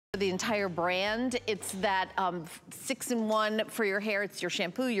the entire brand. It's that 6-in-1 for your hair. It's your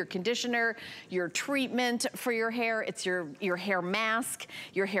shampoo, your conditioner, your treatment for your hair. It's your hair mask,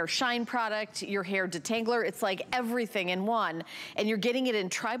 your hair shine product, your hair detangler. It's like everything in one. And you're getting it in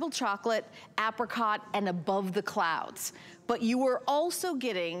tribal chocolate, apricot, and above the clouds. But you are also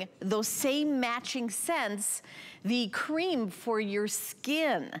getting those same matching scents, the cream for your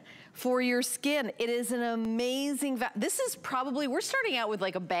skin. For your skin, it is an amazing, this is probably, we're starting out with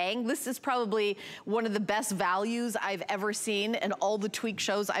like a bang. This is probably one of the best values I've ever seen in all the tweak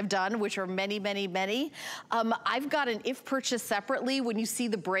shows I've done, which are many, many, many. I've got an if purchased separately when you see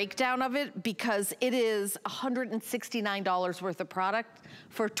the breakdown of it, because it is $169 worth of product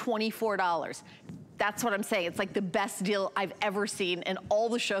for $24. That's what I'm saying. It's like the best deal I've ever seen in all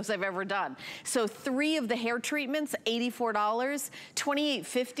the shows I've ever done. So 3 of the hair treatments, $84.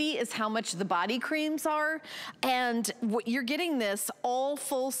 $28.50 is how much the body creams are. And you're getting this all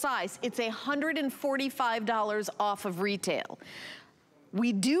full size. It's $145 off of retail.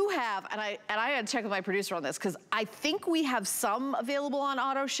 We do have, and I had to check with my producer on this, because I think we have some available on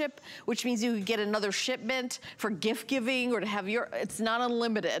auto ship, which means you could get another shipment for gift giving or to have your, it's not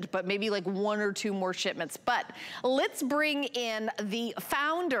unlimited, but maybe like 1 or 2 more shipments. But let's bring in the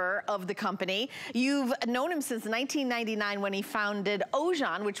founder of the company. You've known him since 1999 when he founded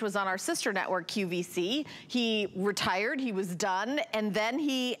Ojan, which was on our sister network, QVC. He retired, he was done, and then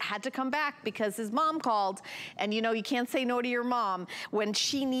he had to come back because his mom called, and you know, you can't say no to your mom, when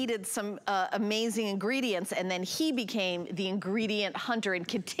she needed some amazing ingredients, and then he became the ingredient hunter and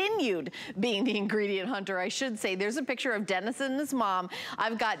continued being the ingredient hunter, I should say. There's a picture of Dennis and his mom.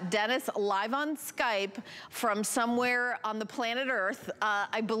 I've got Dennis live on Skype from somewhere on the planet Earth.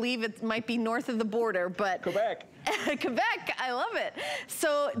 I believe it might be north of the border, but Quebec. Quebec, I love it.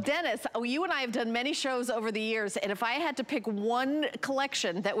 So Dennis, you and I have done many shows over the years, and if I had to pick one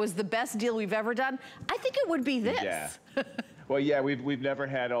collection that was the best deal we've ever done, I think it would be this. Yeah. Well, yeah, we've never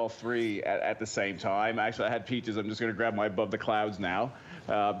had all 3 at the same time. Actually, I had peaches. I'm just going to grab my above the clouds now.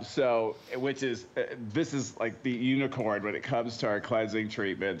 This is like the unicorn when it comes to our cleansing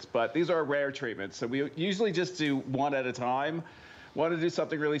treatments. But these are rare treatments, so we usually just do 1 at a time. Want to do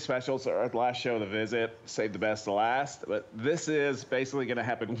something really special, so our last show of the visit, save the best to last. But this is basically going to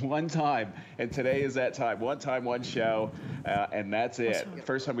happen 1 time, and today is that time. 1 time, 1 show, and that's it.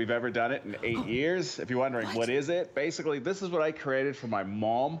 First time we've ever done it in 8 years. If you're wondering what is it, basically this is what I created for my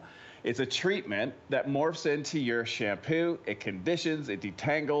mom. It's a treatment that morphs into your shampoo. It conditions, it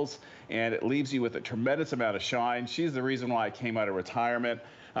detangles, and it leaves you with a tremendous amount of shine. She's the reason why I came out of retirement.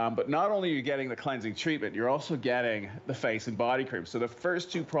 But not only are you getting the cleansing treatment, you're also getting the face and body cream. So the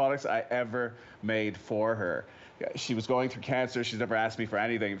first 2 products I ever made for her. She was going through cancer. She's never asked me for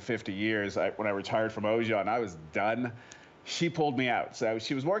anything in 50 years. When I retired from Ojan, I was done. She pulled me out. So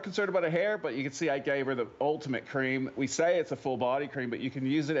she was more concerned about her hair, but you can see I gave her the ultimate cream. We say it's a full body cream, but you can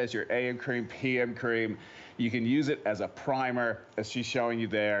use it as your AM cream, PM cream. You can use it as a primer, as she's showing you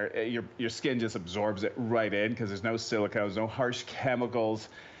there. Your skin just absorbs it right in because there's no silicones, no harsh chemicals.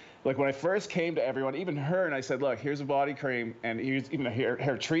 Like when I first came to everyone, even her, and I said, look, here's a body cream and here's even a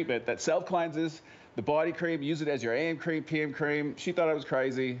hair treatment that self-cleanses. The body cream, use it as your AM cream, PM cream. She thought I was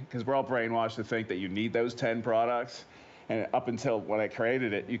crazy because we're all brainwashed to think that you need those 10 products. And up until when I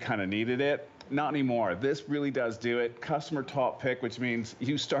created it, you kind of needed it. Not anymore. This really does do it. Customer top pick, which means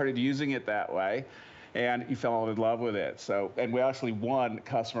you started using it that way and you fell in love with it. So, and we actually won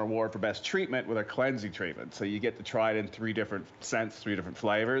customer award for best treatment with our cleansing treatment. So you get to try it in 3 different scents, 3 different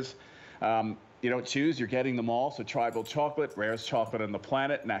flavors. You don't choose, you're getting them all. So tribal chocolate, rarest chocolate on the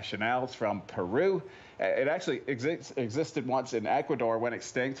planet, Nationals from Peru. It actually existed once in Ecuador, went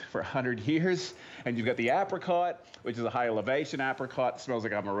extinct for 100 years. And you've got the apricot, which is a high elevation apricot, smells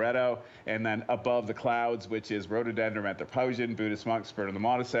like amaretto. And then above the clouds, which is Rhododendron Anthopogon, Buddhist monks, bird in the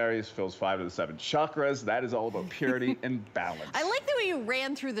monasteries, fills 5 of the 7 chakras. That is all about purity and balance. I like the way you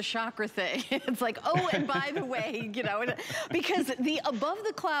ran through the chakra thing. It's like, oh, and by the way, you know, because the above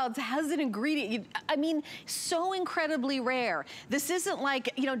the clouds has an ingredient, I mean, so incredibly rare. This isn't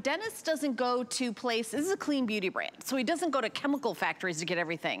like, you know, Dennis doesn't go to places, this is a clean beauty brand, so he doesn't go to chemical factories to get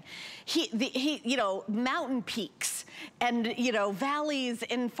everything. You know, mountain peaks and, you know, valleys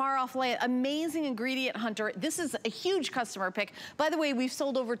in far off land, amazing ingredient hunter. This is a huge customer pick. By the way, we've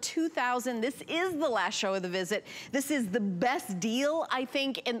sold over 2,000. This is the last show of the visit. This is the best deal still, I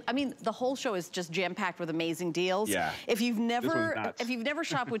think, and I mean, the whole show is just jam-packed with amazing deals. Yeah. If you've never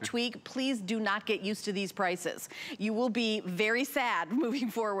shopped with Tweak, please do not get used to these prices. You will be very sad moving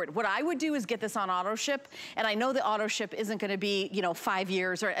forward. What I would do is get this on auto ship, and I know the auto ship isn't gonna be, you know, 5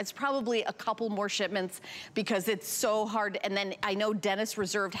 years, or it's probably a couple more shipments because it's so hard. And then I know Dennis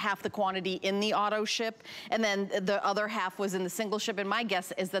reserved half the quantity in the auto ship, and then the other half was in the single ship, and my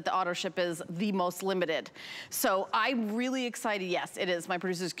guess is that the auto ship is the most limited. So I'm really excited. Yes, it is. My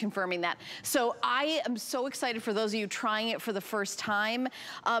producer's confirming that. So I am so excited for those of you trying it for the first time.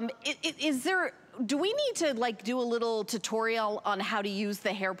 Do we need to like do a little tutorial on how to use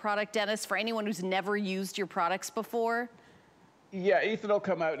the hair product, Dennis, for anyone who's never used your products before? Yeah, Ethan will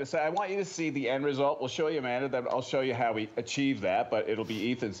come out and say, I want you to see the end result. We'll show you, Amanda, then I'll show you how we achieve that, but it'll be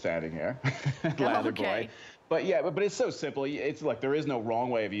Ethan standing here, lather boy. But yeah, but it's so simple. It's like there is no wrong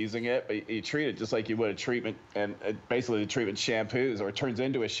way of using it, but you treat it just like you would a treatment, and basically the treatment shampoos, or it turns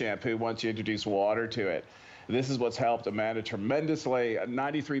into a shampoo once you introduce water to it. This is what's helped Amanda tremendously, a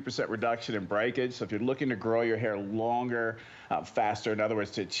 93% reduction in breakage. So if you're looking to grow your hair longer, faster, in other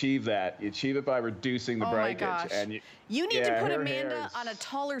words, to achieve that, you achieve it by reducing the breakage. My gosh. And you need to put Amanda on a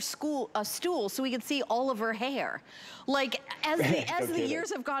taller stool so we can see all of her hair. Like, as the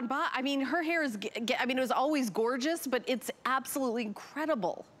years have gone by, I mean, her hair is, I mean, it was always gorgeous, but it's absolutely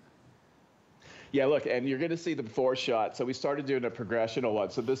incredible. Yeah, look, and you're going to see the before shot. So we started doing a progressional one.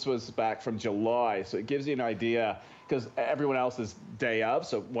 So this was back from July. So it gives you an idea, because everyone else is day of,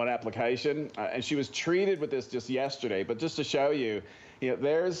 so one application. And she was treated with this just yesterday. But just to show you,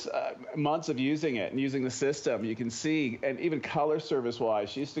 there's months of using it and using the system. You can see, and even color service-wise,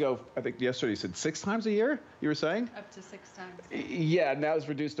 she used to go, I think yesterday you said 6 times a year, you were saying? Up to 6 times. Yeah, now it's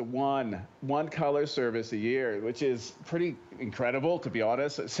reduced to one color service a year, which is pretty incredible, to be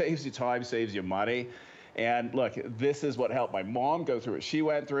honest. It saves you time, saves you money. And look, this is what helped my mom go through what she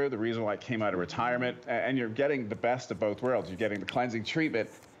went through, the reason why I came out of retirement. And you're getting the best of both worlds. You're getting the cleansing treatment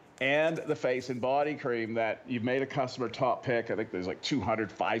and the face and body cream that you've made a customer top pick. I think there's like 200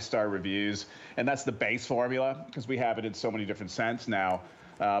 5-star reviews, and that's the base formula, because we have it in so many different scents now.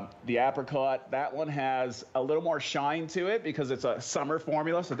 The Apricot, that one has a little more shine to it because it's a summer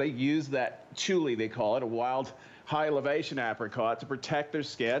formula, so they use that chuli, they call it, a wild high elevation apricot, to protect their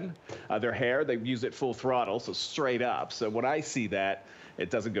skin, their hair. They use it full throttle, so straight up. So when I see that, it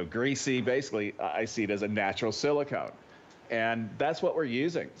doesn't go greasy. Basically, I see it as a natural silicone. And that's what we're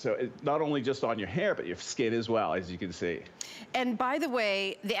using. So it's not only just on your hair, but your skin as well, as you can see. And by the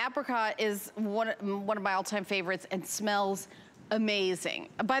way, the Apricot is one of my all-time favorites and smells amazing.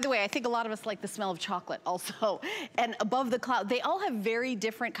 By the way, I think a lot of us like the smell of chocolate also. And Above the Cloud, they all have very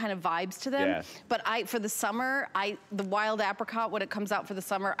different kind of vibes to them. Yes. But for the summer, the wild apricot, when it comes out for the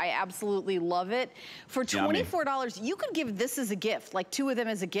summer, I absolutely love it. For $24, you could give this as a gift, like 2 of them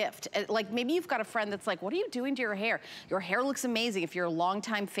as a gift. Like maybe you've got a friend that's like, what are you doing to your hair? Your hair looks amazing if you're a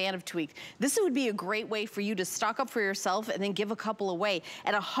longtime fan of Tweak. This would be a great way for you to stock up for yourself and then give a couple away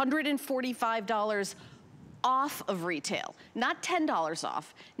at $145 off of retail, not $10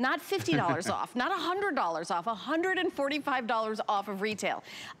 off, not $50 off, not $100 off, $145 off of retail.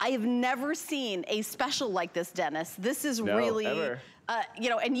 I have never seen a special like this, Dennis. This is really,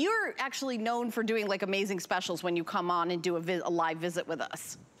 and you're actually known for doing like amazing specials when you come on and do a live visit with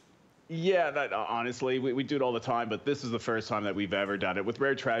us. Yeah, honestly, we do it all the time, but this is the first time that we've ever done it. With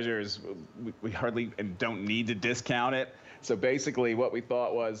Rare Treasures, we hardly and don't need to discount it. So basically what we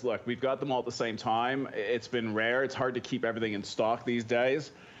thought was, look, we've got them all at the same time. It's been rare. It's hard to keep everything in stock these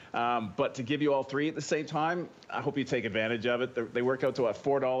days. But to give you all 3 at the same time, I hope you take advantage of it. They work out to what,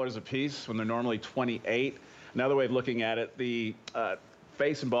 $4 a piece when they're normally $28. Another way of looking at it, the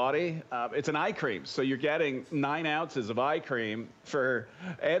face and body, it's an eye cream. So you're getting 9 ounces of eye cream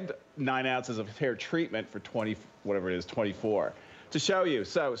and 9 ounces of hair treatment for 20, whatever it is, 24. To show you,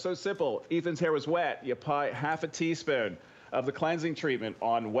 so simple. Ethan's hair was wet. You apply half a teaspoon of the cleansing treatment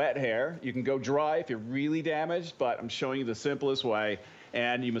on wet hair. You can go dry if you're really damaged, but I'm showing you the simplest way.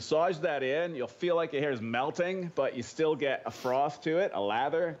 And you massage that in. You'll feel like your hair is melting, but you still get a froth to it, a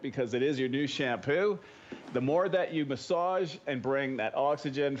lather, because it is your new shampoo. The more that you massage and bring that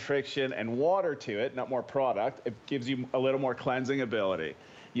oxygen, friction, and water to it, not more product, it gives you a little more cleansing ability.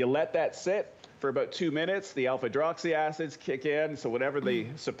 You let that sit for about 2 minutes. The alpha-hydroxy acids kick in, so whatever the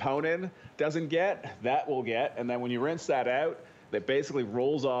saponin doesn't get, that will get. And then when you rinse that out, that basically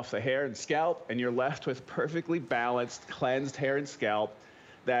rolls off the hair and scalp, and you're left with perfectly balanced, cleansed hair and scalp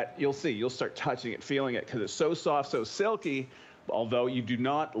that you'll see. You'll start touching it, feeling it, because it's so soft, so silky. although you do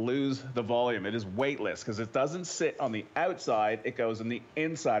not lose the volume. It is weightless because it doesn't sit on the outside, it goes on the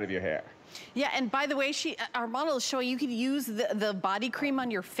inside of your hair. Yeah, and by the way, our model is showing you can use the body cream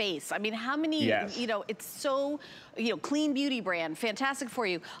on your face. I mean, how many, Yes. you know, it's so, you know, clean beauty brand, fantastic for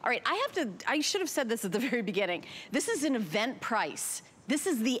you. All right, I should have said this at the very beginning. This is an event price. This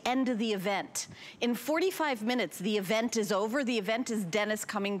is the end of the event. In 45 minutes, the event is over. The event is Dennis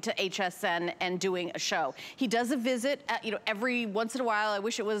coming to HSN and doing a show. He does a visit, you know, every once in a while. I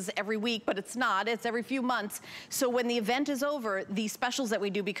wish it was every week, but it's not. It's every few months. So when the event is over, the specials that we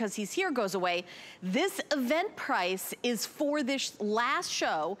do because he's here goes away. This event price is for this last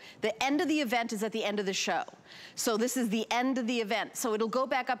show. The end of the event is at the end of the show. So this is the end of the event. So it'll go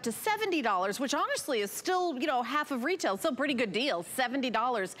back up to $70, which honestly is still, you know, half of retail. Still a pretty good deal. $70,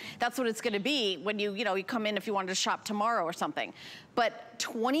 that's what it's gonna be when you come in if you wanted to shop tomorrow or something. But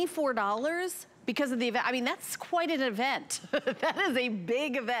 $24 because of the event, I mean, that's quite an event. That is a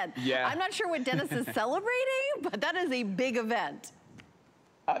big event. Yeah. I'm not sure what Dennis is celebrating, but that is a big event.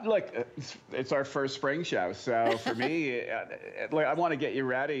 Look, it's our first spring show, so for me, like, I want to get you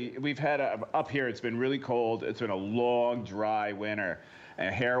ready. We've had up here, it's been really cold. It's been a long, dry winter.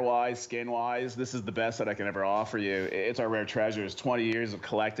 And hair-wise, skin-wise, this is the best that I can ever offer you. It's our rare treasures, 20 years of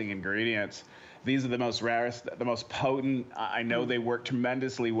collecting ingredients. These are the most rarest, the most potent. I know they work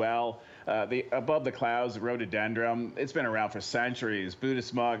tremendously well. The above the clouds, rhododendron, it's been around for centuries.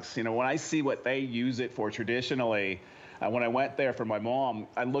 Buddhist monks, you know, when I see what they use it for traditionally, when I went there for my mom,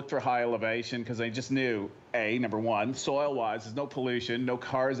 I looked for high elevation because I just knew, number one, soil-wise, there's no pollution, no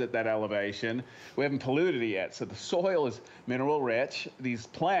cars at that elevation. We haven't polluted it yet, so the soil is mineral-rich. These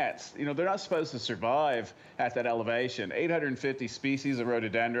plants, you know, they're not supposed to survive at that elevation. 850 species of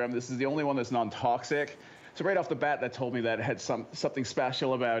rhododendron. This is the only one that's non-toxic. So right off the bat, that told me that it had something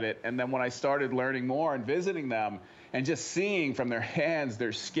special about it. And then when I started learning more and visiting them, and just seeing from their hands,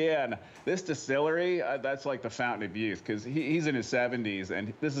 their skin, this distillery, that's like the fountain of youth, because he's in his 70s,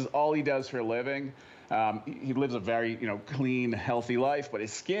 and this is all he does for a living. He lives a very, you know, clean, healthy life, but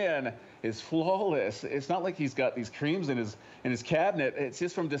his skin is flawless. It's not like he's got these creams in his cabinet. It's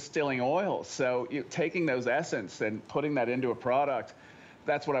just from distilling oils. So taking those essence and putting that into a product,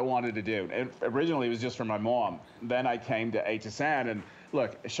 that's what I wanted to do. And originally, it was just for my mom. Then I came to HSN, and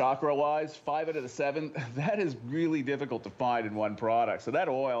look, chakra-wise, 5 out of the 7, that is really difficult to find in one product. So that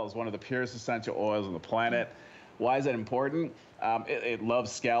oil is one of the purest essential oils on the planet. Why is that important? It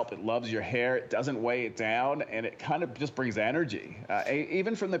loves scalp, it loves your hair, it doesn't weigh it down, and it kind of just brings energy.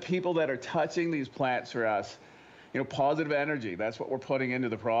 Even from the people that are touching these plants for us, you know, positive energy, that's what we're putting into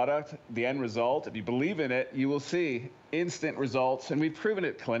the product. The end result, if you believe in it, you will see instant results. And we've proven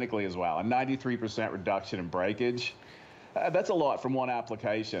it clinically as well, a 93% reduction in breakage. That's a lot from one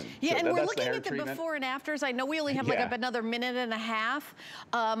application. Yeah, so and we're that's looking at the treatment. before and afters. I know we only have like another minute and a half.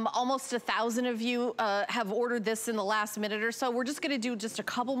 Almost 1,000 of you have ordered this in the last minute or so. We're just gonna do just a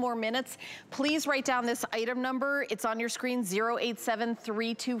couple more minutes. Please write down this item number. It's on your screen,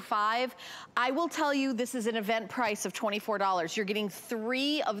 087325. I will tell you this is an event price of $24. You're getting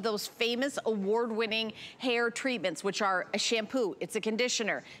 3 of those famous award-winning hair treatments, which are a shampoo, it's a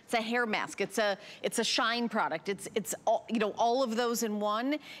conditioner, it's a hair mask, it's a shine product, it's all, you know, all of those in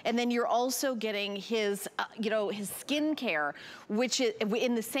one. And then you're also getting his, you know, his skincare, which is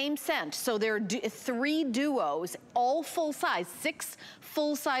in the same scent. So there are 3 duos, all full size, 6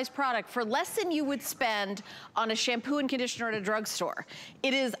 full-size product for less than you would spend on a shampoo and conditioner at a drugstore.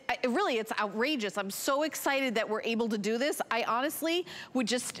 It's outrageous. I'm so excited that we're able to do this. I honestly would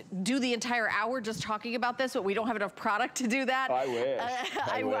just do the entire hour just talking about this, but we don't have enough product to do that. I wish.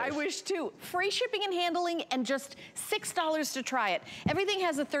 I wish too. Free shipping and handling and just $6 to try it. Everything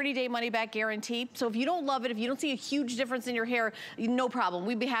has a 30-day money-back guarantee, so if you don't love it, if you don't see a huge difference in your hair, no problem.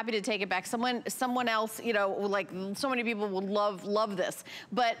 We'd be happy to take it back. Someone else, you know, like so many people would love this.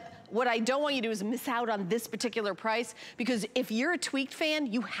 But what I don't want you to do is miss out on this particular price, because if you're a Tweaked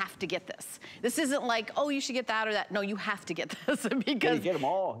fan, you have to get this. This isn't like, oh, you should get that or that. No, you have to get this because you get them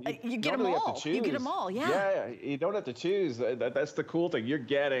all. You get them all. You get them all, yeah. Yeah, you don't have to choose. That's the cool thing. You're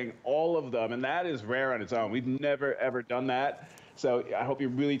getting all of them, and that is rare on its own. We've never, ever done that. So I hope you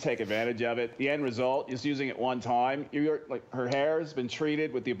really take advantage of it. The end result is using it one time. Like her hair has been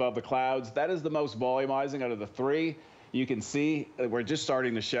treated with the Above the Clouds. That is the most volumizing out of the 3. You can see we're just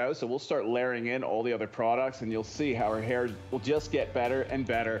starting the show, so we'll start layering in all the other products, and you'll see how our hair will just get better and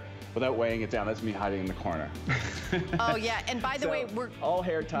better without weighing it down. That's me hiding in the corner. Oh yeah, and by the way, we're all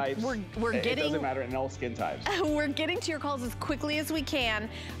hair types. We're getting, it doesn't matter, and all skin types. We're getting to your calls as quickly as we can.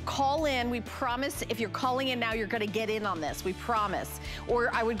 Call in. We promise if you're calling in now, you're going to get in on this. We promise.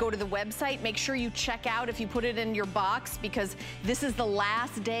 Or I would go to the website. Make sure you check out if you put it in your box, because this is the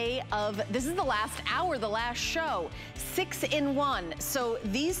last day of, this is the last hour, the last show. 6 in 1. So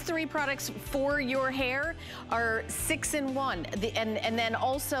these 3 products for your hair are 6 in 1. And then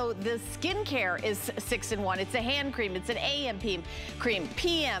also the skincare is 6 in 1. It's a hand cream, it's an AM cream,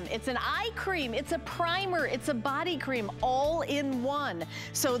 PM, it's an eye cream, it's a primer, it's a body cream, all in one.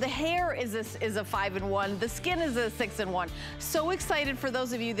 So the hair is a 5 in 1, the skin is a 6 in 1. So excited for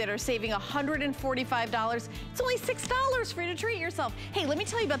those of you that are saving $145. It's only $6 for you to treat yourself. Hey, let me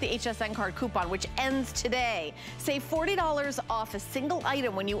tell you about the HSN card coupon, which ends today. Save $40 off a single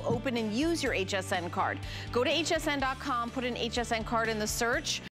item when you open and use your HSN card. Go to hsn.com, put an HSN card in the search.